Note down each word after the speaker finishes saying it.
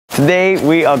Today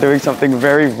we are doing something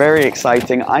very, very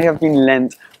exciting. I have been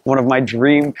lent one of my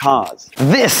dream cars.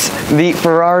 This, the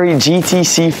Ferrari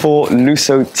GTC4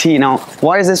 Lusso T. Now,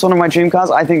 why is this one of my dream cars?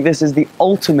 I think this is the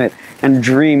ultimate and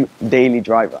dream daily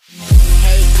driver.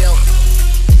 Hey yo,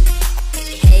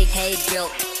 hey yo,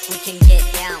 we can get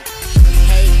down.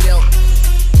 Hey yo,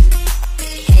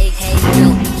 hey yo,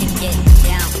 we can get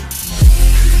down.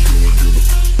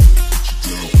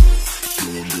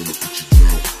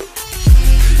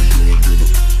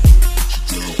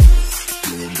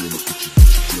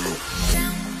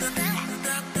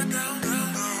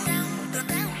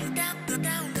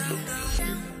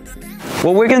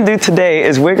 What we're going to do today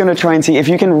is we're going to try and see if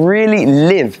you can really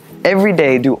live every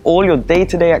day, do all your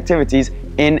day-to-day activities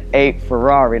in a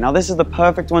Ferrari. Now this is the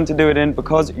perfect one to do it in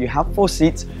because you have 4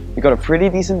 seats, you've got a pretty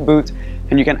decent boot,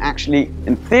 and you can actually,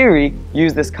 in theory,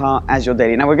 use this car as your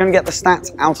daily. Now we're going to get the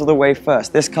stats out of the way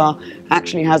first. This car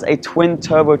actually has a twin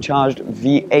turbocharged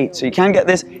V8, so you can get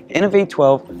this in a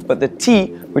V12, but the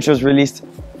T, which was released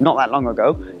not that long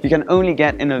ago, you can only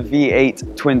get in a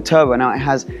V8 twin turbo. Now it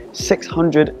has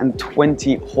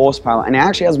 620 horsepower and it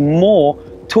actually has more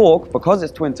torque because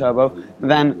it's twin turbo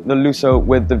than the Lusso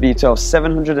with the V12,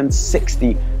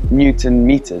 760 Newton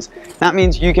meters. That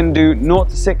means you can do 0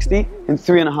 to 60 in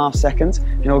 3.5 seconds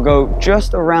and it'll go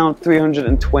just around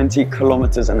 320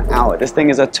 kilometers an hour. This thing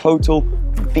is a total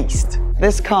beast.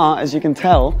 This car, as you can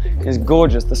tell, is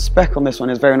gorgeous. The spec on this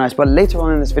one is very nice, but later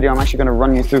on in this video I'm actually going to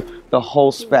run you through the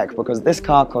whole spec because this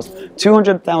car costs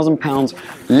 £200,000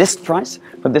 list price,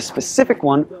 but this specific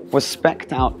one was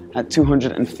spec'd out at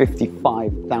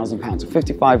 £255,000, so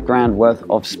 55 grand worth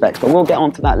of specs. But we'll get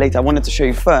onto that later. I wanted to show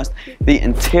you first the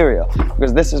interior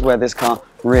because this is where this car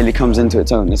really comes into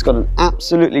its own. It's got an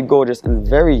absolutely gorgeous and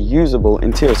very usable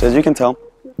interior. So as you can tell,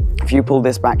 if you pull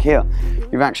this back here,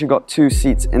 you've actually got 2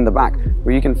 seats in the back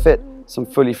where you can fit some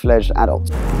fully fledged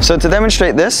adults. So to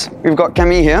demonstrate this, we've got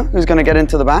Camille here who's going to get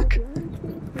into the back.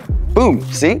 Boom,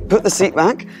 see, put the seat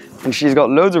back and she's got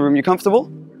loads of room. You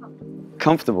comfortable?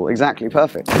 Comfortable, exactly,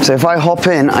 perfect. So if I hop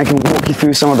in, I can walk you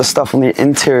through some of the stuff on the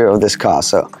interior of this car.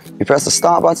 So you press the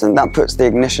start button, that puts the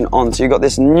ignition on. So you got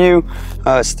this new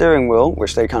steering wheel,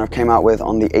 which they kind of came out with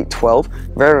on the 812.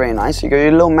 Very, very nice. You got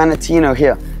your little Manatino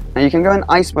here. Now you can go in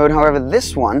ICE mode, however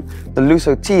this one, the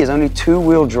Lusso T, is only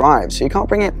 2-wheel drive, so you can't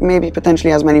bring it maybe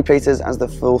potentially as many places as the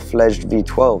full-fledged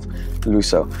V12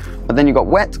 Lusso. But then you got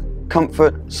wet,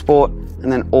 comfort, sport,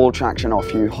 and then all traction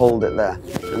off. You hold it there,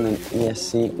 and then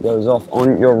ESC goes off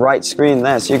on your right screen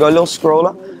there. So you got a little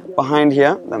scroller behind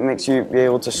here that makes you be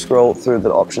able to scroll through the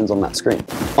options on that screen.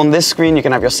 On this screen you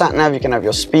can have your sat nav, you can have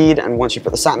your speed, and once you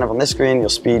put the sat nav on this screen, your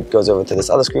speed goes over to this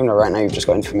other screen where right now you've just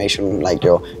got information like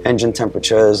your engine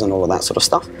temperatures and all of that sort of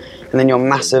stuff. And then your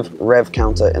massive rev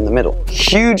counter in the middle.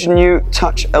 Huge new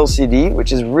touch LCD,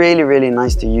 which is really, really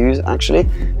nice to use actually.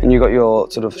 And you got your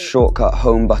sort of shortcut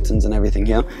home buttons and everything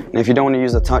here. And if you don't want to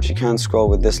use the touch, you can scroll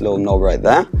with this little knob right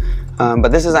there.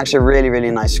 But this is actually a really,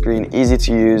 really nice screen, easy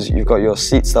to use. You've got your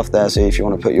seat stuff there, so if you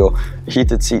want to put your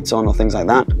heated seats on or things like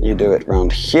that, you do it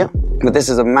around here. But this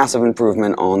is a massive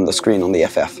improvement on the screen on the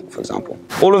FF, for example.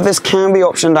 All of this can be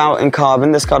optioned out in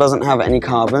carbon. This car doesn't have any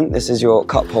carbon. This is your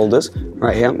cup holders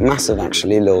right here. Massive,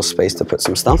 actually, little space to put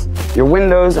some stuff. Your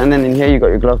windows, and then in here you've got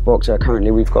your glove box. Currently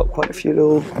we've got quite a few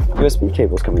little USB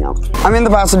cables coming out. I'm in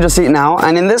the passenger seat now,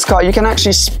 and in this car you can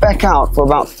actually spec out for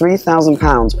about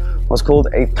 £3,000 what's called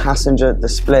a passenger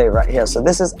display right here. So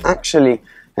this is actually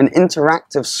an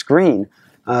interactive screen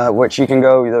which you can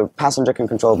go, the passenger can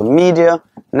control the media,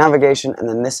 navigation, and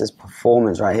then this is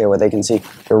performance right here where they can see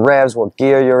the revs, what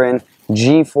gear you're in,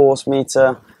 G-force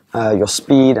meter, your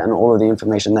speed, and all of the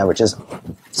information there, which is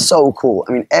so cool.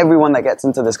 I mean, everyone that gets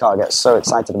into this car gets so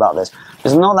excited about this.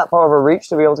 It's not that far of a reach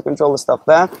to be able to control the stuff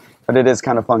there, but it is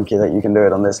kind of funky that you can do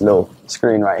it on this little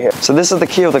screen right here. So this is the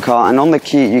key of the car, and on the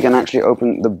key you can actually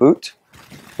open the boot,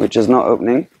 which is not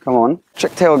opening. Come on.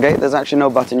 Check tailgate, there's actually no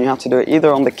button. You have to do it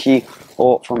either on the key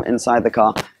or from inside the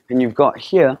car. And you've got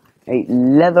here a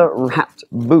leather-wrapped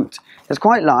boot. It's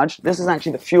quite large. This is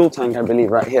actually the fuel tank, I believe,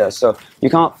 right here. So you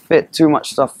can't fit too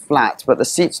much stuff flat, but the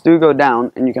seats do go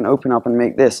down, and you can open up and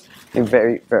make this a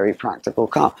very, very practical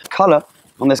car. Color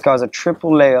on this car is a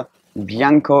triple layer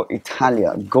Bianco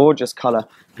Italia. Gorgeous color,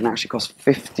 and actually costs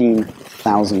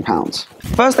 £15,000.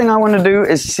 First thing I want to do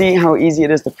is see how easy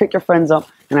it is to pick your friends up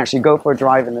and actually go for a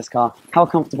drive in this car, how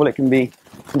comfortable it can be,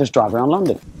 and just drive around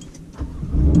London.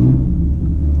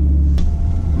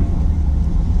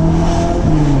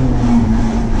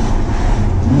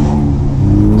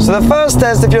 So the first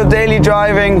test if you're daily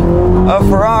driving a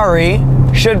Ferrari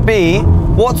should be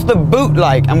What's the boot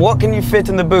like and what can you fit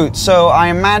in the boot? So I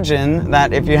imagine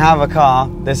that if you have a car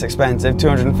this expensive,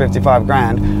 255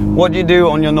 grand, what you do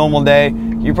on your normal day,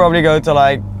 you probably go to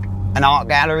like an art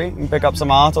gallery and pick up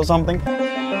some art or something.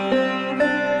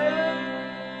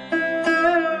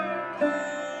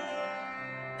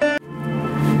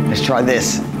 Let's try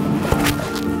this.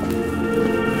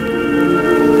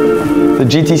 The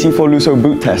GTC4 Lusso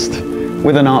boot test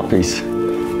with an art piece.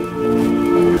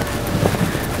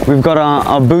 We've got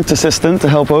our boot assistant to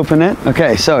help open it.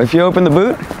 Okay, so if you open the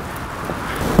boot,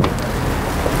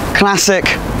 classic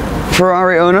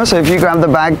Ferrari owner, so if you grab the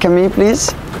bag, Camille, please.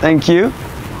 Thank you.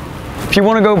 If you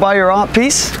want to go buy your art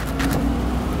piece,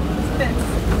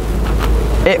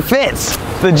 it fits.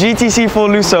 The GTC4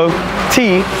 Lusso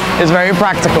T is very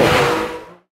practical.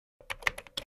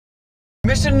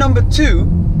 Mission number 2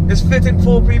 is fitting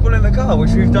 4 people in the car,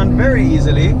 which we've done very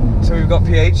easily. So we've got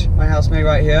PH, my housemate,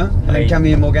 right here, and then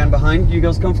Camille and Morgan behind. You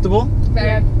guys comfortable?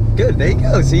 Very good. There you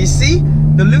go. So you see,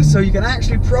 the Lusso, you can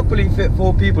actually properly fit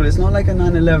 4 people. It's not like a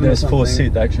 911 or something. There's 4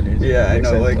 seats actually. Yeah, I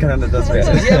know. It kind of does make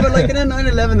sense. Yeah, but like in a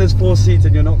 911, there's 4 seats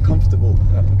and you're not comfortable.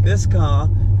 This car,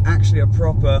 actually a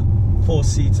proper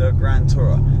 4-seater Grand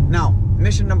Tourer. Now,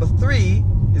 mission number 3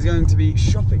 is going to be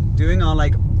shopping, doing our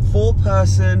like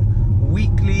 4-person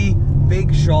weekly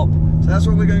big shop. So that's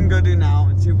what we're going to go do now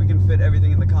and see if we can fit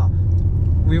everything in the car.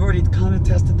 We've already kind of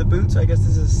tested the boot, so I guess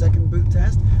this is a second boot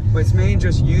test, but it's mainly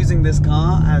just using this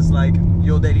car as like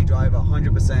your daily driver,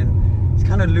 100%. It's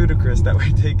kind of ludicrous that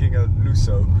we're taking a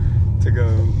Lusso to go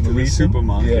to the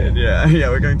supermarket. Yeah,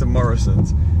 we're going to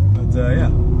Morrison's. But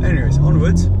yeah, anyways,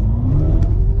 onwards.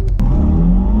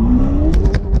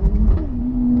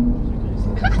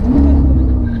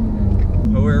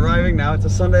 Well, we're arriving now. It's a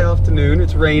Sunday afternoon.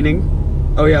 It's raining.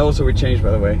 Oh yeah, also we changed,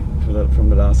 by the way, from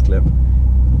the last clip.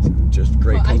 Just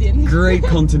great, great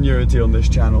continuity on this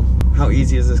channel. How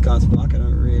easy is this car to park? I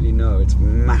don't really know. It's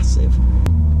massive.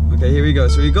 Okay, here we go.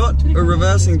 So we got a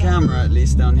reversing camera at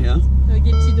least down here.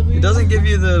 It doesn't give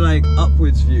you the like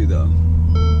upwards view though.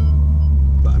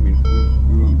 But I mean,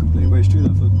 we won't complain. Wait, it's true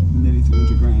that for nearly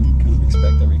 300 grand, you kind of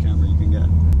expect every camera you can get.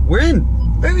 We're in.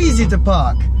 Very easy to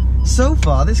park. So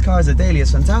far, this car is a daily.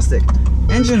 It's fantastic.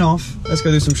 Engine off. Let's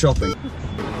go do some shopping.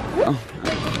 Oh.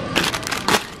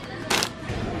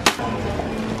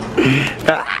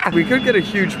 We could get a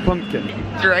huge pumpkin.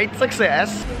 Great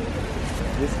success.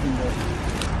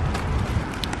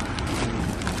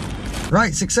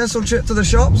 Right, successful trip to the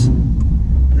shops.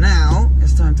 Now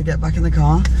it's time to get back in the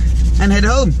car and head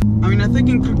home. I mean, I think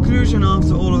in conclusion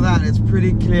after all of that, it's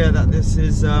pretty clear that this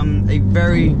is a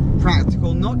very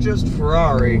practical, not just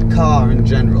Ferrari, car in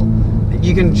general.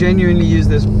 You can genuinely use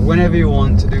this whenever you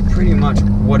want to do pretty much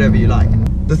whatever you like.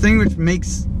 The thing which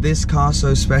makes this car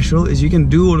so special is you can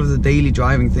do all of the daily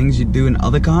driving things you do in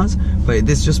other cars, but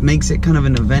this just makes it kind of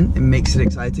an event. It makes it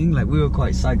exciting. Like, we were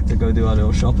quite psyched to go do our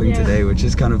little shopping today, which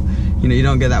is kind of, you know, you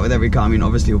don't get that with every car. I mean,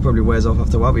 obviously it probably wears off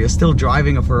after a while, but you're still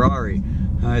driving a Ferrari.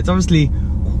 It's obviously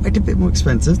quite a bit more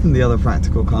expensive than the other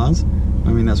practical cars.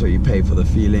 I mean, that's what you pay for, the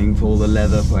feeling, for all the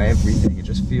leather, for everything. It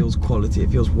just feels quality. It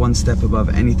feels one step above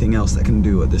anything else that can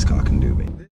do what this car can do,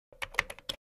 baby.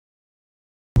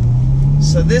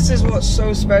 So this is what's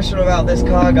so special about this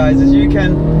car, guys, is you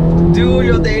can do all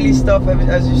your daily stuff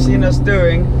as you've seen us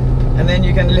doing, and then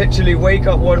you can literally wake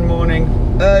up one morning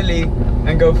early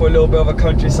and go for a little bit of a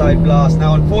countryside blast.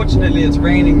 Now, unfortunately, it's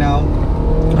raining now.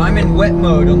 I'm in wet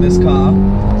mode on this car,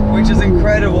 which is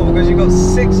incredible because you've got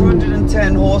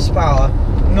 610 horsepower,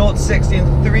 0-60 in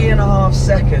 3.5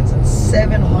 seconds, and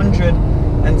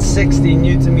 760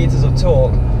 Newton meters of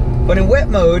torque. But in wet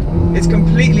mode, it's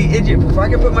completely idiot-proof. I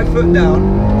can put my foot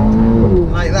down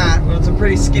like that. Well, it's a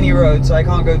pretty skinny road, so I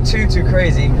can't go too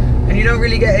crazy, and you don't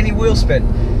really get any wheel spin.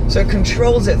 So it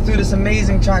controls it through this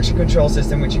amazing traction control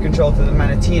system, which you control through the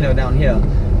Manatino down here.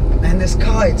 And this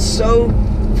car, it's so,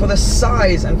 for the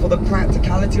size and for the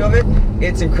practicality of it,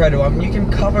 it's incredible. I mean, you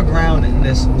can cover ground in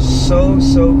this so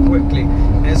quickly.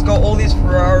 And it's got all these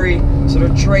Ferrari sort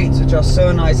of traits which are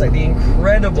so nice, like the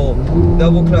incredible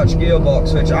double clutch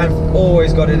gearbox, which I've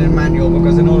always got it in manual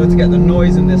because in order to get the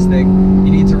noise in this thing,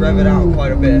 you need to rev it out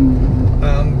quite a bit.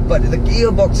 But the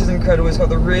gearbox is incredible. It's got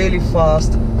the really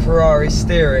fast Ferrari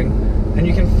steering, and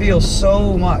you can feel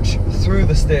so much through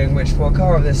the steering, which for a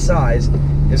car of this size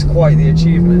is quite the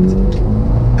achievement.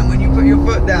 And when you put your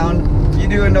foot down, you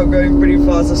do end up going pretty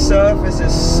fast. The surface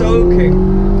is soaking.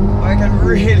 I can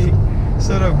really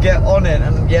sort of get on it,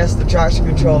 and yes, the traction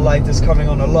control light is coming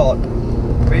on a lot,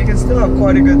 but you can still have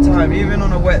quite a good time, even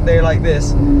on a wet day like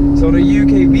this. So on a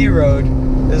UKB road,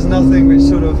 there's nothing which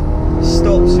sort of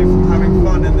stops you from having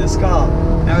fun in this car.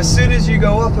 Now, as soon as you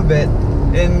go up a bit,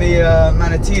 in the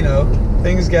Manettino,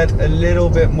 things get a little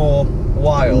bit more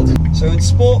wild. So in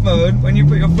sport mode, when you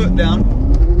put your foot down,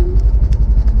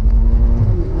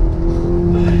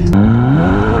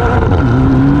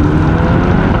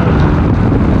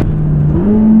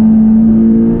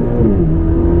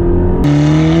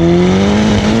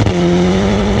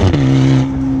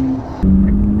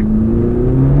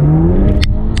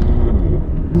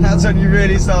 that's when you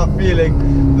really start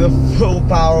feeling the full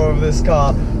power of this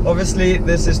car. Obviously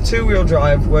this is two-wheel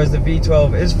drive, whereas the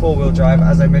V12 is four-wheel drive,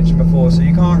 as I mentioned before, so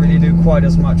you can't really do quite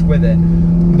as much with it.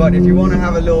 But if you want to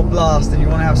have a little blast and you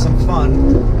want to have some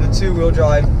fun, the two-wheel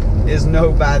drive is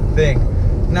no bad thing.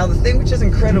 Now the thing which is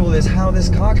incredible is how this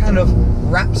car kind of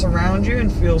wraps around you and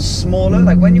feels smaller.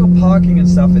 Like when you're parking and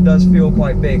stuff, it does feel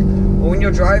quite big, but when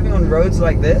you're driving on roads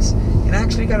like this, it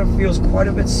actually kind of feels quite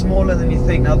a bit smaller than you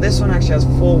think. Now this one actually has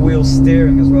four-wheel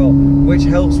steering as well, which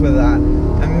helps with that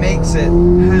and makes it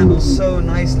handle so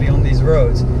nicely on these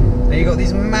roads. Now you got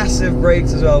these massive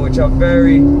brakes as well, which are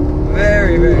very,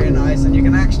 very, very nice, and you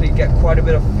can actually get quite a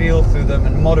bit of feel through them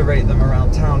and moderate them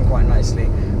around town quite nicely,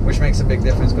 which makes a big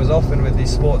difference, because often with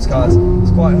these sports cars,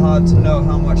 it's quite hard to know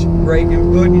how much brake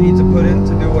input you need to put in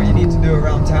to do what you need to do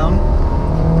around town.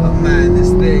 But man,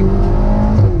 this thing,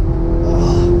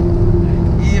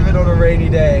 even on a rainy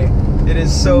day, it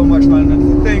is so much fun.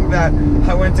 And to think that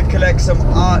I went to collect some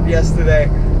art yesterday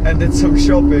and did some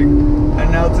shopping,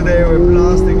 and now today we're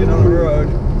blasting it on the road.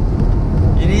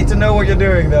 You need to know what you're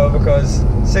doing though, because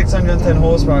 610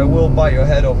 horsepower will bite your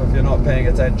head off if you're not paying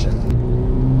attention.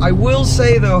 I will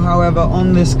say though, however,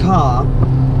 on this car,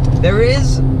 there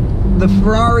is the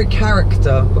Ferrari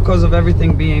character, because of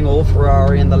everything being all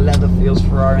Ferrari and the leather feels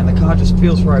Ferrari and the car just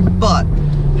feels Ferrari. But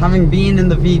having been in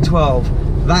the V12,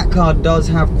 that car does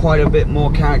have quite a bit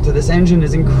more character. This engine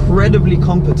is incredibly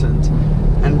competent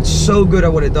and so good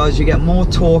at what it does. You get more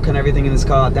torque and everything in this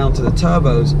car down to the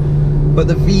turbos. But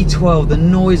the V12, the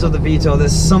noise of the V12,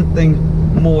 there's something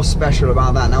more special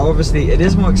about that. Now obviously it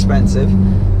is more expensive,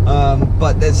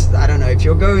 but there's, I don't know, if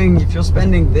you're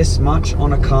spending this much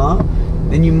on a car,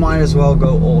 then you might as well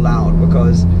go all out,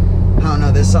 because I don't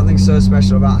know, there's something so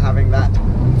special about having that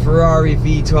Ferrari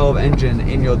V12 engine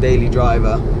in your daily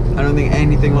driver. I don't think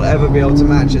anything will ever be able to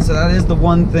match it. So that is the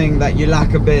one thing that you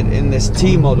lack a bit in this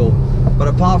T model. But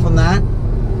apart from that,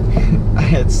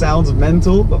 it sounds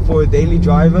mental, but for a daily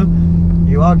driver,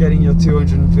 you are getting your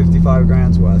 255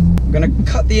 grand's worth. I'm gonna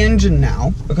cut the engine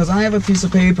now, because I have a piece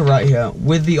of paper right here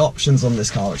with the options on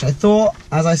this car, which I thought,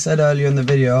 as I said earlier in the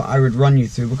video, I would run you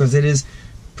through, because it is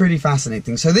pretty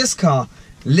fascinating. So this car,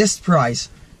 list price,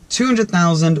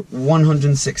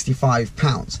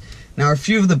 £200,165. Now a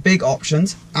few of the big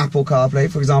options, Apple CarPlay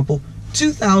for example,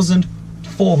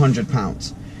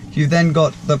 £2,400. You've then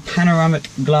got the panoramic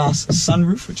glass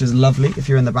sunroof, which is lovely if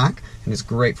you're in the back, and it's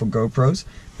great for GoPros.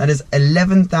 That is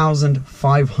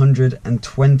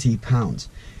 £11,520.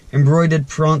 Embroidered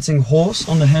prancing horse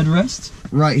on the headrest,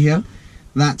 right here,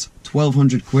 that's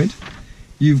 1,200 quid.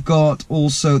 You've got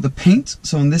also the paint,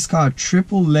 so on this car,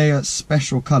 triple layer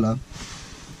special color,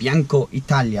 Bianco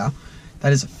Italia,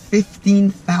 that is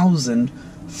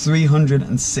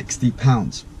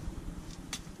 £15,360.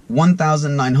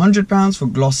 £1,900 for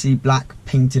glossy black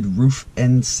painted roof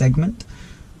end segment,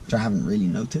 which I haven't really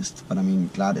noticed, but I mean,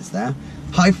 glad it's there.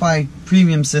 Hi-Fi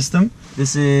premium system.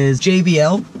 This is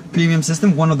JBL premium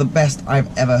system, one of the best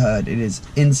I've ever heard. It is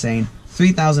insane.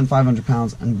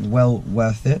 £3,500 and well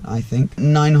worth it, I think.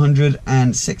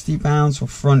 £960 for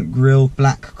front grille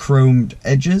black chromed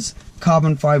edges.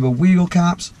 Carbon fiber wheel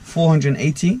caps,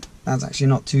 £480. That's actually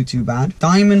not too bad.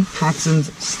 Diamond patterned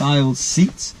style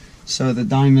seats. So the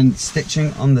diamond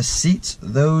stitching on the seats,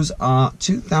 those are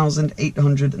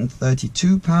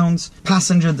 £2,832.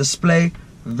 Passenger display,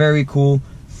 very cool,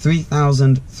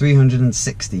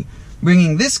 £3,360.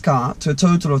 Bringing this car to a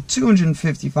total of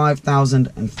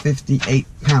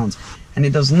 £255,058. And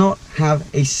it does not have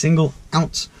a single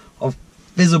ounce of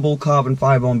visible carbon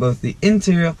fiber on both the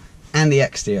interior and the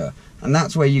exterior. And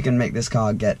that's where you can make this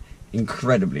car get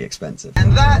incredibly expensive.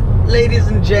 And that, ladies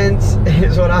and gents,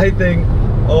 is what I think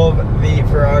of the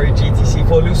Ferrari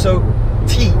GTC4 Lusso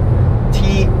T.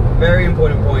 Very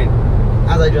important point,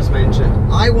 as I just mentioned.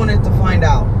 I wanted to find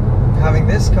out, having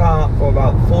this car for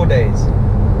about 4 days,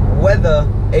 whether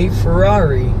a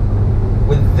Ferrari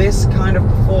with this kind of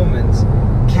performance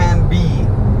can be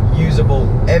usable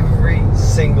every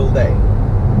single day.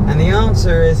 And the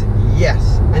answer is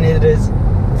yes, and it is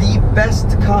the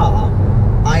best car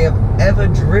I have ever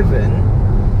driven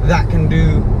that can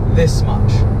do this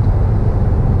much.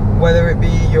 Whether it be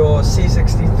your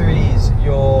C63s,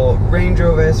 your Range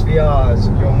Rover SVRs,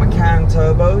 your Macan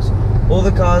turbos, all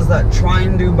the cars that try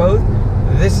and do both,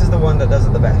 this is the one that does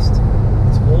it the best.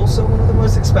 It's also one of the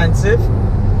most expensive,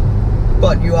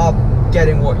 but you are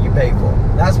getting what you pay for.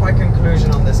 That's my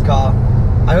conclusion on this car.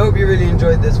 I hope you really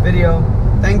enjoyed this video.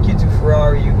 Thank you to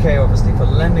Ferrari UK, obviously, for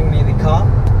lending me the car.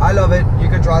 I love it. You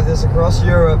could drive this across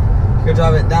Europe. You could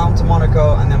drive it down to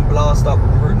Monaco and then blast up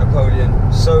Route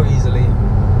Napoleon so easily.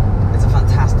 It's a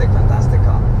fantastic, fantastic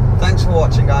car. Thanks for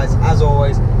watching, guys. As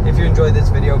always, if you enjoyed this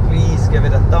video, please give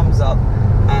it a thumbs up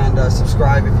and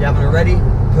subscribe if you haven't already.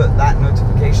 Put that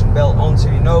notification bell on so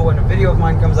you know when a video of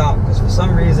mine comes out, because for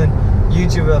some reason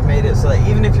YouTube have made it so that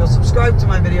even if you're subscribed to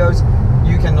my videos,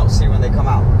 you cannot see when they come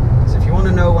out. So if you want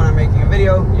to know when I'm making a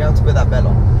video, you have to put that bell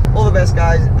on. All the best,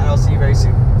 guys, and I'll see you very soon.